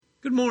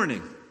Good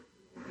morning.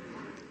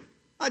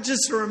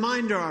 Just a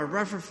reminder, our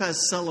Referfest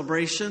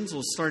celebrations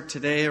will start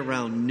today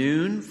around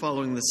noon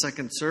following the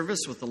second service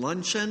with the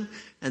luncheon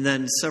and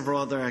then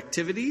several other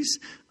activities.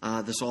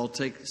 This all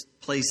takes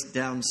place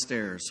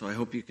downstairs, so I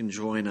hope you can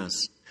join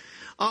us.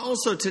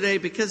 Also today,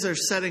 because they're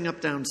setting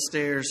up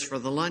downstairs for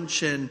the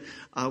luncheon,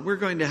 we're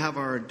going to have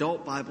our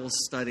adult Bible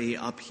study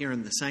up here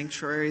in the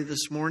sanctuary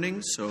this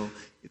morning. So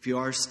if you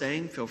are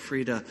staying, feel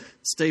free to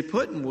stay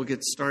put and we'll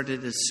get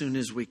started as soon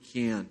as we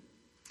can.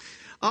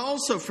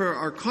 Also, for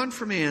our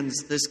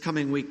confirmands this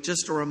coming week,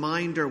 just a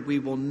reminder, we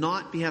will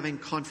not be having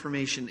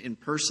confirmation in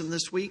person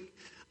this week.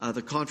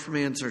 The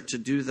confirmands are to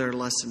do their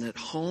lesson at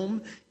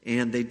home,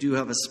 and they do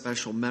have a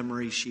special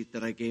memory sheet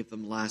that I gave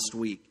them last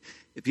week.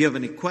 If you have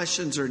any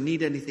questions or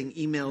need anything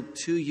emailed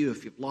to you,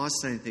 if you've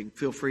lost anything,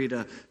 feel free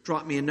to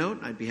drop me a note,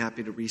 and I'd be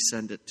happy to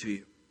resend it to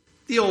you.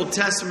 The Old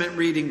Testament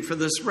reading for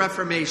this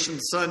Reformation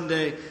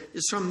Sunday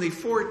is from the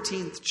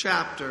 14th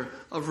chapter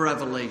of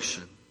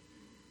Revelation.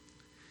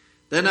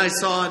 Then I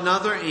saw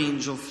another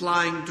angel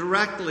flying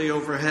directly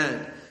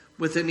overhead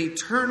with an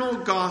eternal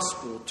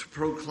gospel to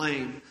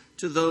proclaim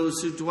to those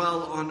who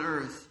dwell on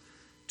earth,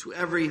 to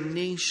every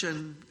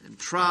nation and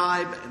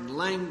tribe and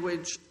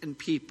language and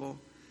people.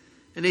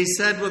 And he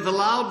said with a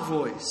loud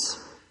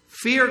voice,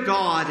 "Fear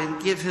God and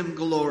give him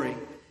glory,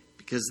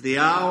 because the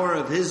hour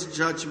of his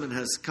judgment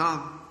has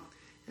come,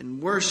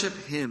 and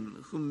worship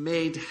him who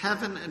made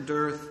heaven and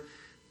earth,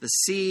 the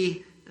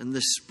sea and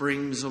the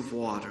springs of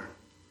water."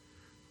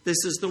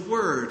 This is the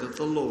word of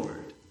the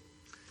Lord.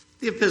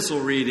 The epistle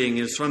reading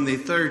is from the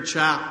 3rd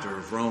chapter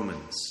of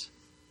Romans.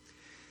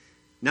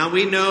 Now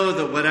we know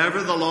that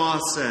whatever the law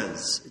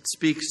says, it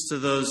speaks to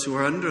those who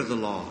are under the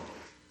law,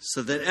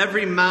 so that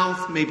every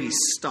mouth may be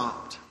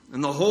stopped,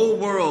 and the whole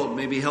world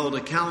may be held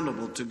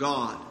accountable to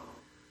God.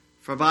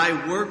 For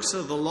by works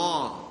of the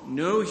law,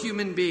 no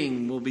human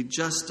being will be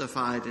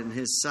justified in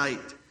his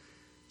sight,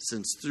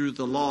 since through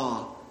the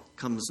law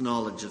comes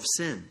knowledge of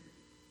sin.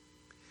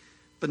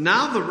 But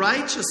now the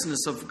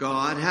righteousness of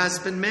God has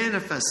been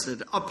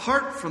manifested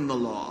apart from the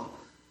law,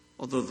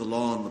 although the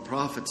law and the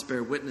prophets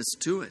bear witness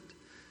to it.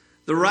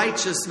 The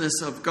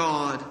righteousness of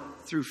God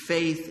through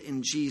faith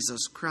in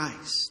Jesus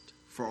Christ,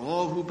 for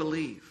all who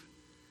believe.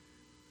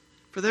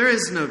 For there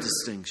is no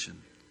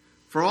distinction,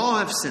 for all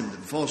have sinned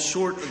and fall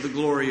short of the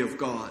glory of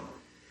God,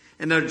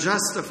 and are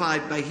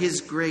justified by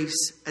his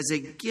grace as a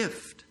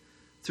gift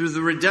through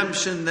the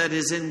redemption that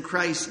is in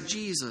Christ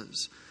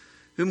Jesus,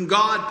 whom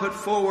God put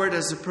forward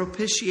as a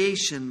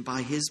propitiation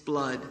by his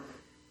blood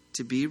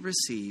to be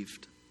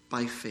received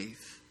by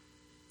faith.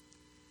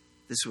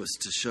 This was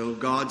to show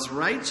God's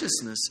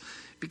righteousness,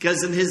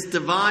 because in his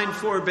divine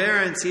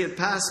forbearance he had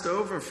passed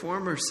over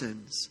former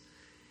sins.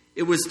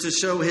 It was to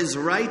show his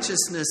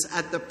righteousness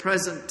at the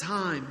present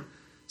time,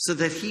 so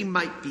that he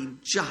might be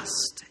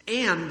just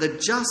and the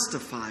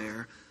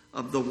justifier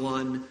of the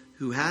one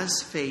who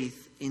has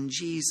faith in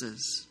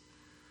Jesus.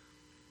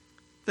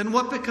 Then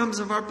what becomes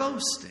of our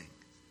boasting?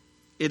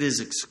 It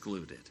is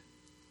excluded.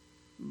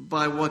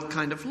 By what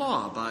kind of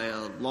law? By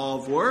a law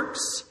of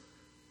works?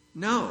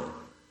 No,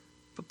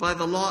 but by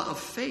the law of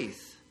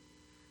faith.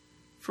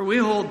 For we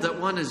hold that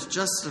one is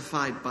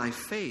justified by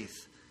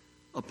faith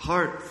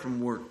apart from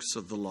works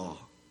of the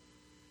law.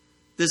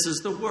 This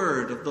is the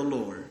word of the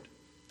Lord.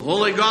 The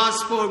Holy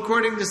Gospel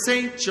according to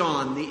St.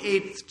 John, the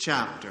 8th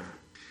chapter.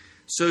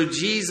 So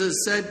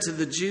Jesus said to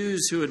the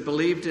Jews who had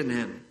believed in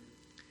him,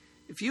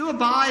 "If you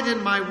abide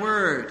in my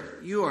word,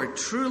 you are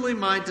truly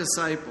my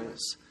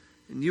disciples,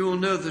 and you will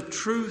know the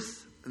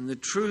truth, and the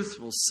truth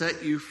will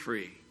set you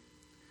free."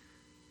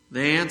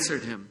 They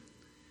answered him,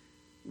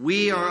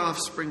 "We are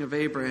offspring of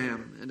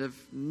Abraham and have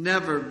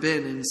never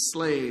been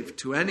enslaved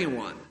to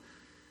anyone.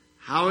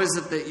 How is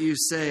it that you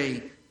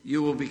say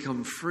you will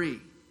become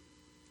free?"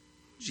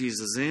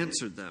 Jesus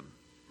answered them,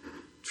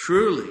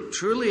 "Truly,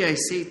 truly I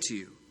say to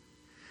you,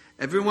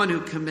 everyone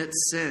who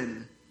commits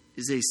sin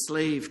is a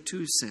slave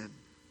to sin.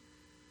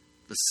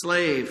 The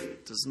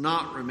slave does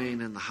not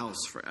remain in the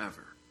house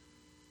forever.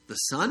 The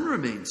Son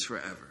remains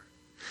forever.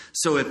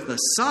 So if the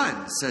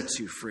Son sets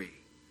you free,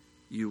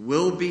 you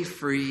will be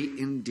free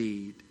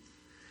indeed."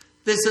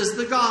 This is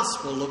the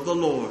gospel of the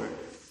Lord.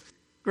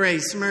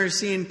 Grace,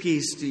 mercy, and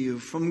peace to you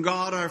from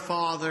God our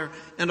Father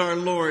and our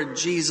Lord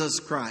Jesus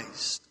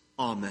Christ.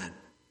 Amen.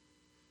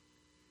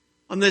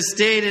 On this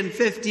date in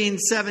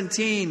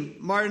 1517,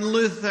 Martin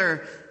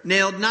Luther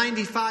nailed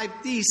 95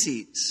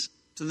 theses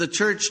to the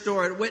church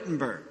door at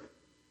Wittenberg.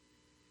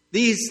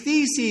 These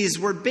theses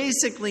were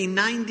basically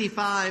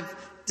 95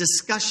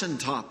 discussion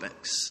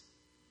topics.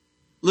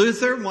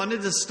 Luther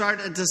wanted to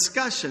start a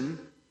discussion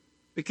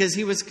because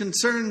he was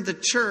concerned the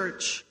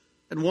church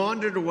had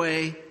wandered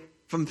away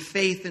from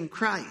faith in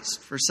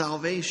Christ for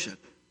salvation.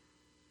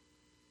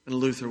 And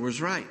Luther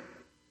was right.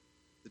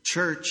 The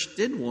church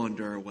did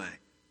wander away.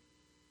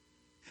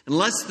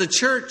 Unless the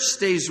church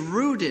stays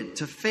rooted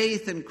to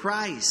faith in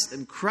Christ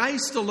and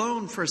Christ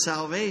alone for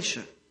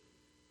salvation,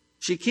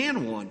 she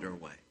can wander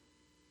away.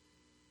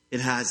 It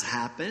has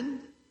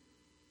happened,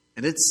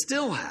 and it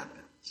still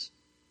happens.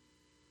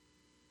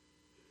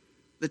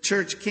 The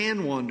church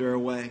can wander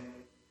away.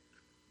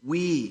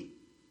 We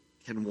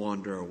can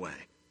wander away.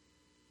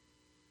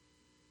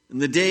 In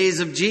the days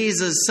of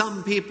Jesus,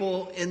 some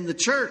people in the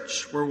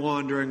church were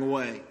wandering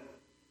away.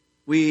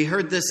 We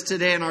heard this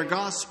today in our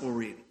gospel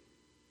reading.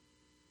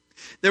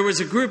 There was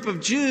a group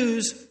of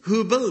Jews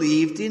who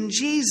believed in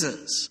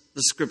Jesus,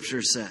 the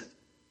scripture said.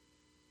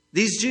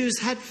 These Jews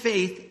had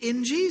faith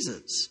in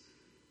Jesus.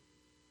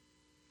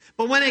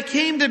 But when it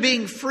came to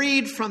being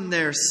freed from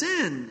their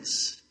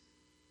sins,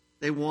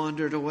 they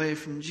wandered away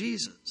from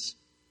Jesus.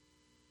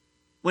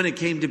 When it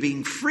came to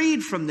being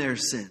freed from their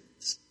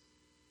sins,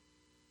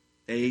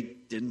 they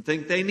didn't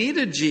think they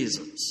needed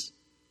Jesus.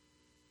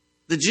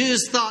 The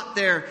Jews thought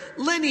their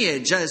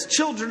lineage as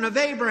children of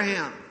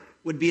Abraham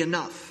would be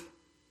enough.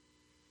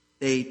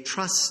 They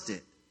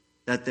trusted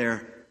that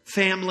their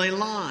family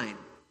line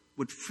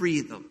would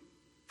free them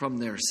from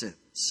their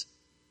sins.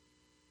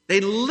 They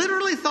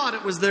literally thought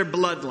it was their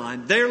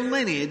bloodline, their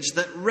lineage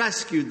that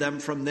rescued them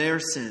from their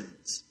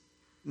sins,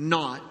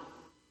 not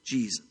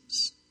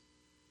Jesus.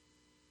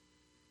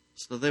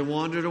 So they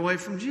wandered away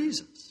from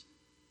Jesus.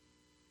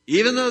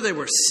 Even though they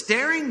were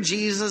staring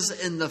Jesus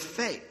in the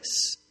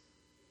face,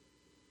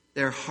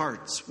 their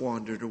hearts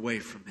wandered away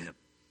from him.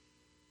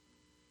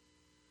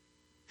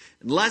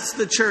 Unless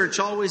the church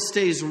always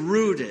stays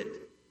rooted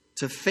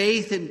to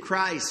faith in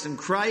Christ and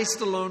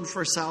Christ alone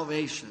for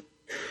salvation,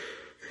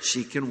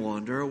 she can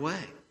wander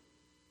away.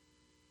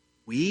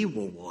 We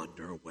will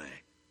wander away.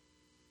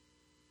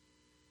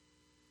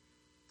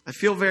 I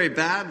feel very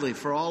badly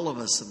for all of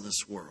us in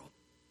this world.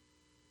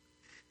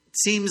 It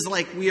seems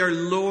like we are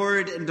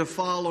lured into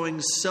following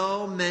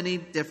so many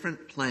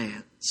different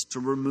plans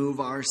to remove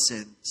our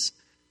sins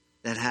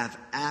that have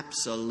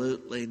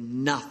absolutely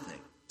nothing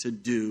to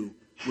do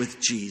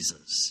with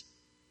Jesus.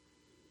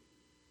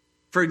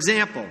 For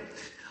example,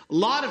 a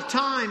lot of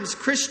times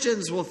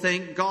Christians will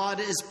think God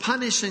is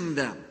punishing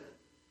them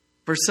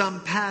for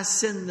some past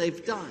sin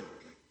they've done.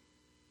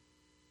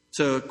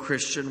 So a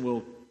Christian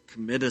will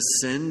commit a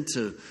sin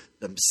to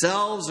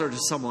themselves or to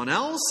someone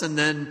else, and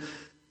then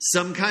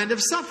some kind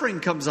of suffering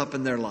comes up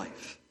in their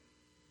life.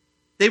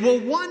 They will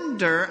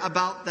wonder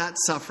about that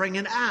suffering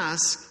and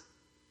ask,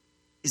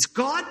 is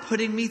God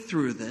putting me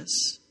through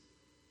this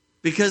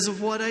because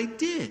of what I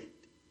did?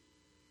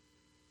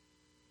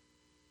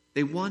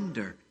 They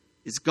wonder,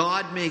 is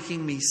God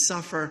making me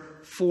suffer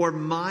for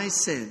my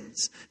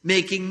sins,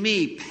 making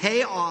me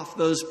pay off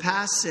those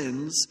past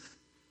sins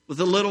with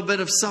a little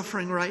bit of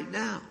suffering right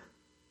now?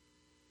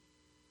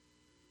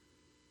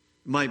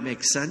 It might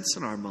make sense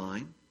in our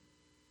mind.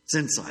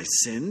 Since I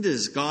sinned,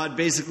 is God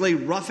basically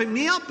roughing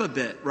me up a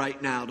bit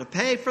right now to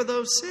pay for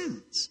those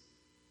sins?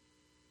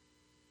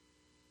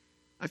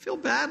 I feel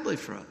badly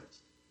for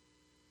us.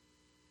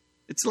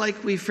 It's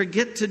like we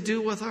forget to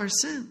do with our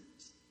sins.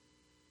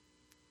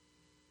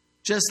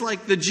 Just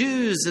like the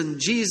Jews in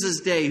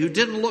Jesus' day who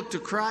didn't look to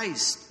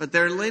Christ, but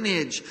their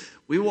lineage,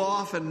 we will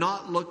often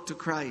not look to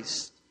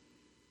Christ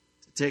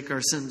to take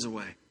our sins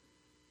away.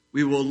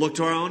 We will look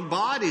to our own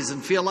bodies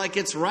and feel like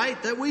it's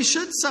right that we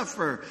should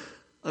suffer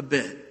a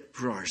bit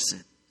for our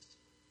sins.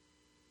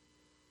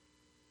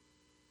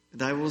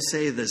 And I will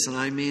say this, and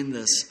I mean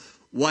this.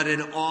 What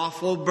an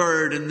awful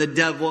burden the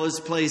devil is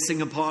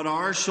placing upon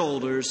our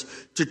shoulders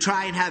to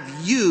try and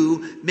have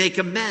you make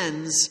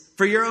amends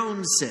for your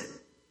own sin.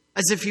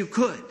 As if you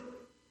could.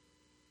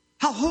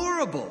 How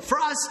horrible for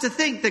us to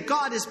think that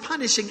God is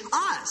punishing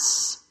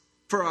us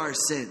for our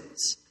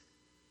sins.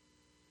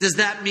 Does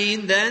that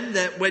mean then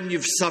that when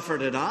you've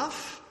suffered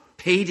enough,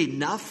 paid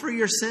enough for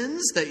your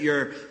sins, that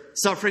your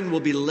suffering will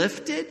be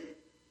lifted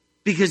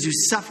because you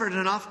suffered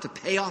enough to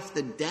pay off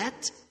the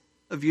debt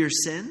of your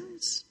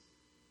sins?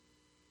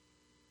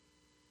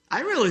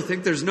 I really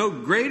think there's no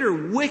greater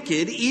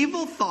wicked,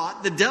 evil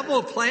thought the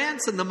devil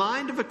plants in the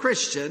mind of a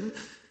Christian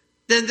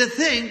than to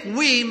think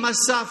we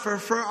must suffer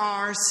for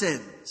our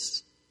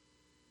sins.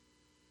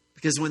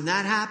 Because when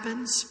that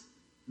happens,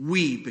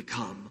 we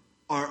become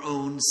our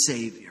own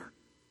Savior,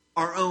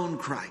 our own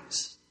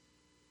Christ.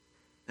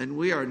 And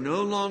we are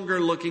no longer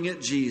looking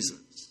at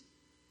Jesus,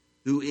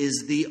 who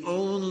is the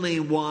only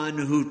one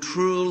who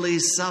truly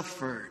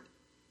suffered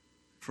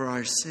for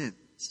our sins.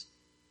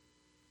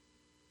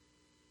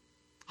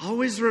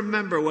 Always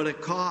remember what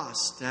it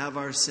costs to have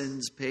our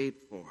sins paid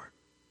for,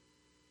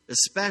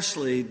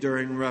 especially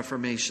during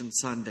Reformation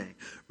Sunday.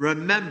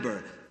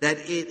 Remember that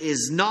it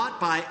is not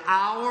by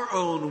our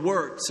own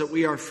works that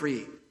we are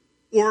freed,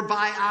 or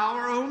by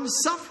our own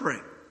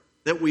suffering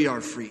that we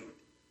are freed.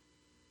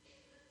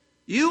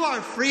 You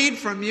are freed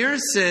from your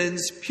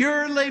sins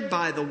purely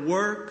by the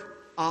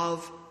work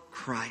of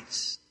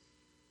Christ.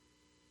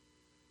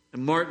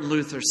 And Martin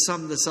Luther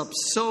summed this up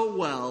so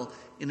well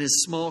in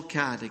his small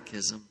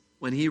catechism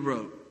when he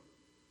wrote,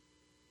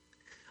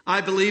 I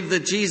believe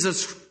that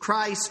Jesus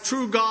Christ,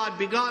 true God,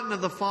 begotten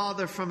of the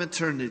Father from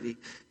eternity,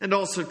 and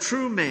also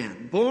true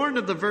man, born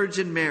of the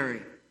Virgin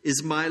Mary,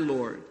 is my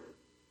Lord,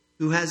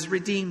 who has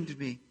redeemed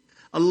me,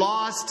 a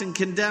lost and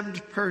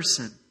condemned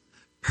person,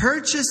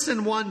 purchased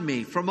and won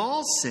me from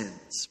all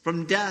sins,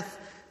 from death,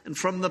 and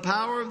from the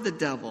power of the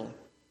devil,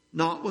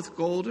 not with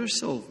gold or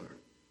silver,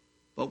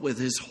 but with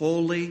his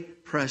holy,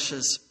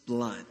 precious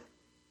blood,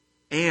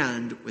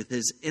 and with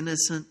his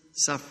innocent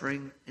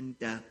suffering and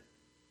death,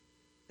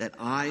 that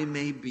I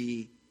may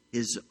be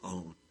his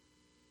own.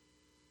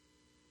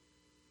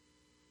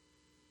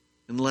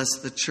 Unless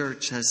the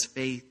church has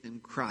faith in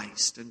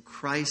Christ and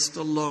Christ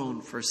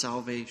alone for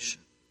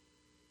salvation,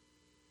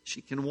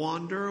 she can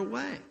wander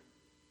away.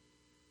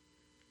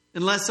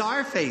 Unless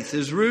our faith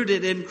is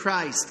rooted in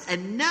Christ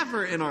and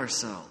never in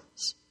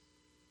ourselves,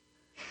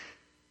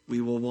 we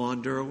will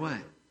wander away.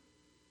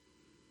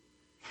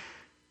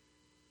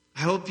 I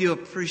hope you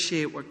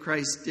appreciate what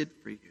Christ did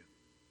for you.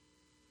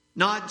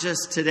 Not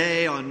just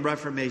today on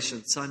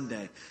Reformation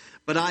Sunday,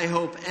 but I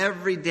hope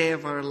every day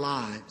of our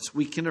lives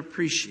we can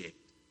appreciate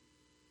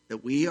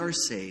that we are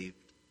saved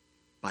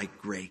by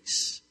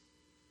grace.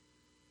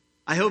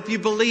 I hope you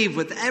believe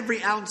with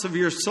every ounce of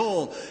your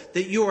soul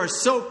that you are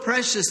so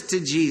precious to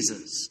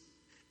Jesus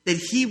that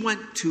he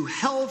went to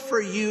hell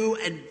for you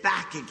and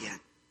back again,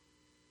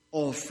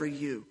 all for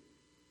you.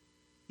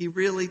 He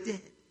really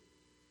did.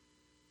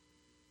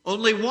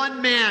 Only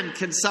one man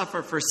can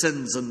suffer for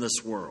sins in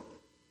this world,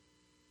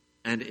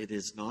 and it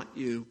is not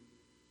you,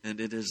 and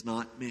it is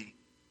not me.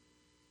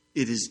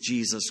 It is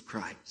Jesus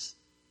Christ.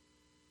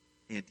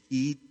 And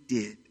he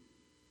did.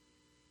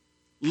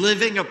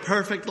 Living a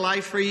perfect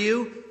life for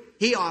you,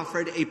 he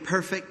offered a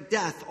perfect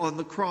death on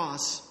the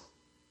cross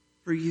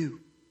for you.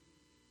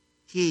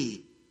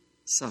 He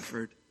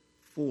suffered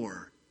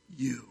for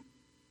you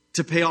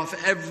to pay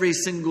off every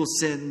single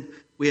sin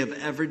we have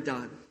ever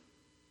done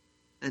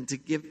and to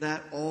give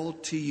that all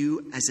to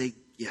you as a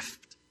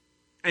gift,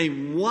 a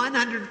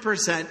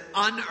 100%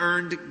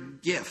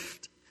 unearned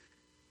gift.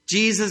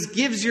 Jesus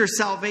gives your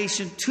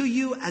salvation to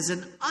you as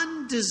an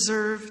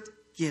undeserved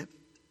gift.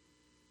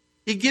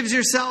 He gives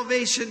your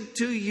salvation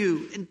to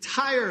you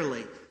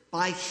entirely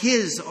by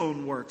his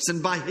own works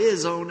and by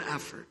his own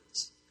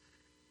efforts.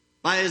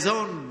 By his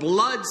own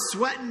blood,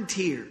 sweat, and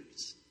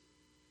tears,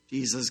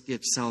 Jesus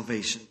gives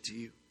salvation to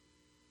you.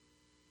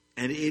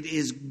 And it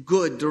is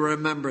good to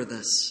remember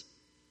this,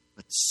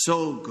 but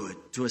so good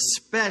to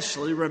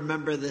especially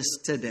remember this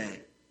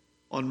today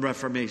on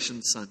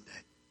Reformation Sunday.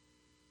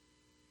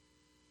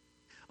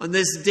 On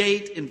this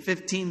date in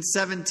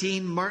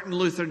 1517, Martin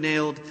Luther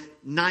nailed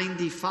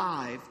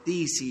 95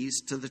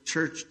 theses to the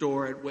church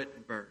door at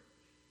Wittenberg.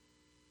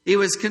 He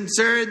was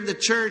concerned the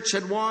church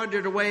had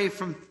wandered away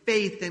from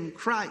faith in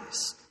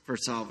Christ for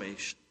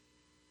salvation.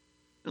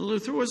 And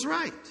Luther was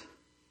right.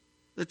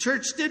 The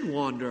church did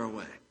wander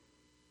away.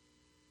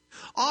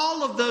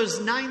 All of those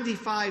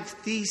 95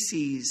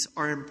 theses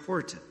are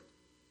important.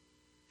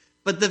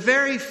 But the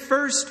very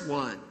first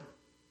one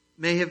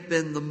may have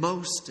been the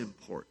most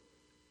important.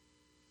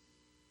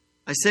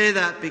 I say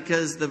that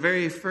because the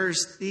very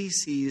first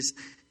theses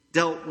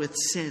dealt with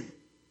sin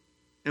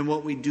and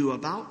what we do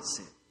about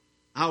sin.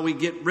 How we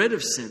get rid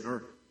of sin,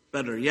 or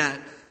better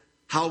yet,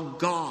 how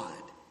God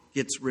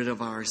gets rid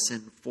of our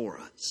sin for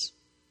us.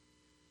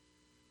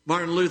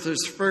 Martin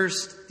Luther's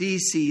first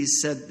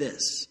theses said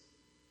this: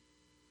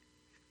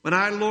 when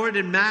our Lord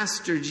and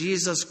Master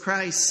Jesus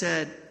Christ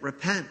said,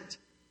 "Repent,"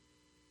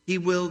 he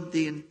willed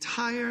the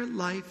entire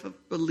life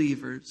of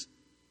believers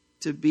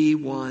to be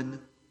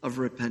one of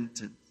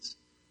repentance.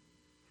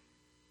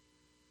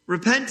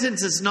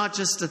 Repentance is not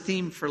just a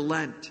theme for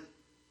Lent.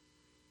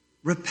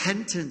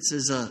 Repentance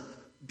is a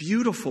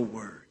beautiful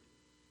word.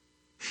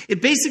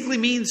 It basically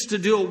means to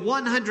do a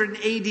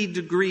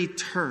 180-degree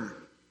turn.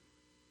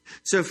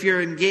 So if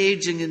you're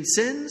engaging in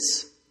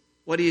sins,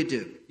 what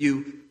do?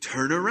 You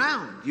turn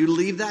around. You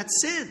leave that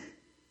sin.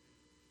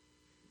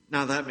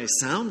 Now that may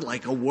sound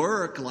like a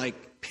work,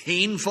 like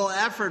painful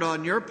effort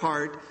on your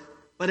part,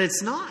 but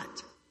it's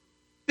not.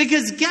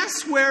 Because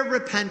guess where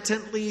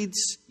repentant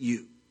leads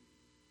you?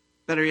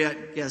 Better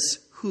yet, guess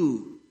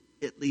who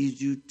it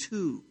leads you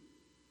to?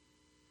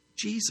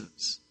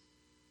 Jesus.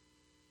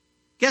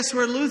 Guess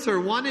where Luther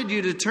wanted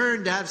you to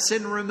turn to have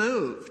sin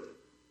removed?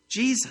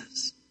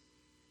 Jesus.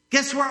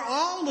 Guess where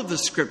all of the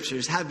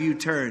scriptures have you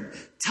turn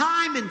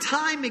time and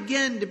time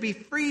again to be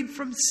freed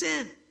from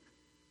sin?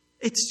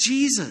 It's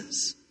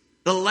Jesus,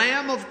 the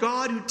Lamb of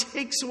God who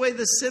takes away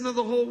the sin of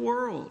the whole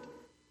world.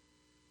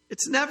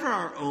 It's never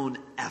our own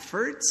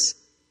efforts.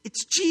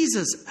 It's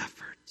Jesus'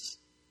 efforts.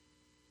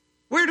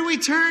 Where do we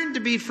turn to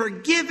be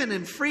forgiven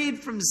and freed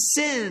from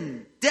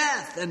sin,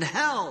 death, and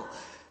hell?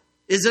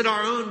 Is it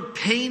our own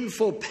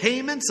painful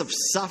payments of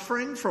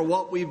suffering for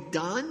what we've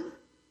done?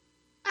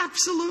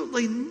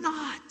 Absolutely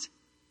not.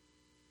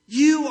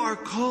 You are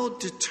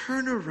called to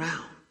turn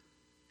around.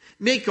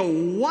 Make a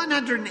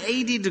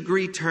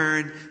 180-degree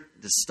turn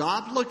to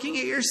stop looking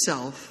at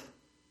yourself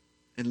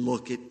and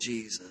look at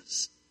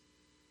Jesus.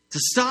 To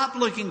stop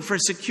looking for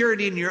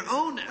security in your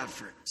own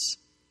efforts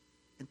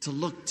and to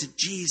look to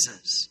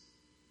Jesus.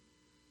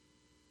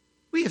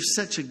 We have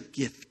such a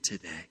gift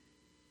today.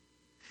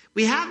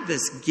 We have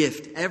this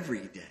gift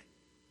every day.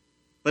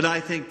 But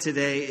I think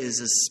today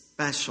is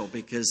special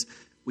because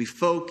we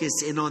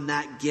focus in on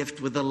that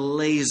gift with a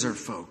laser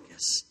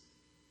focus.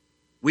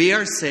 We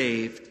are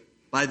saved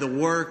by the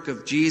work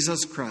of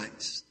Jesus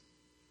Christ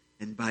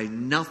and by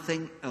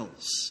nothing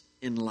else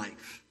in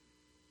life.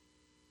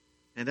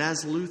 And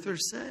as Luther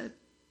said,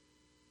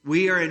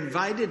 we are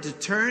invited to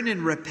turn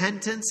in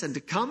repentance and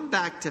to come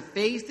back to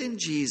faith in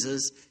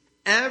Jesus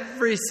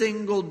every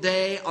single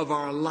day of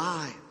our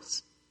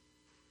lives.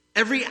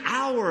 Every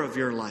hour of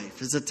your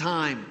life is a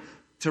time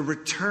to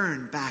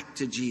return back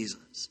to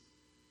Jesus.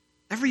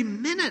 Every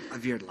minute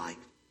of your life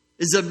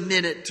is a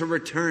minute to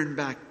return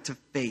back to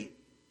faith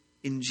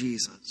in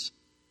Jesus.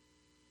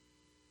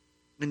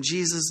 And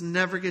Jesus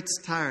never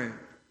gets tired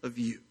of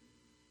you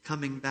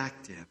coming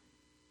back to him.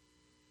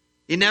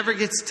 He never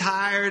gets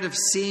tired of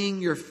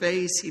seeing your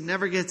face. He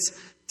never gets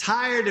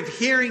tired of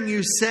hearing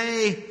you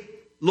say,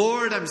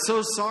 Lord, I'm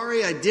so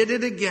sorry I did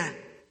it again.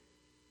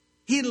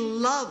 He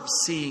loves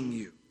seeing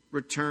you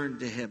return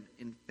to him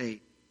in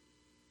faith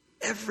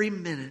every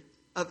minute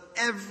of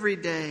every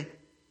day.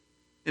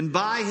 And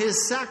by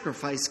his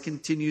sacrifice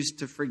continues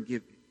to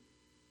forgive you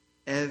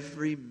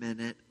every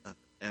minute of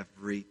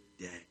every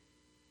day.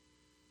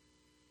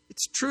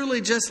 It's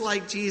truly just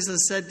like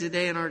Jesus said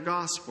today in our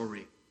gospel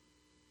reading.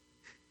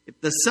 If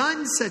the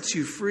Son sets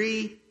you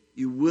free,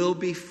 you will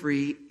be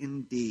free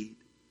indeed.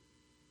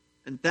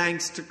 And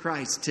thanks to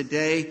Christ,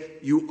 today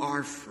you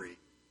are free.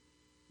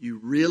 You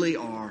really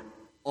are,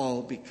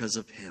 all because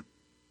of him.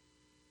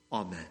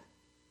 Amen.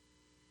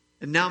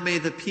 And now may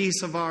the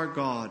peace of our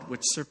God,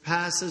 which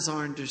surpasses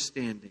our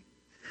understanding,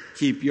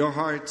 keep your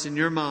hearts and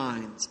your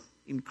minds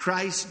in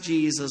Christ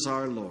Jesus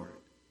our Lord.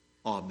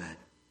 Amen.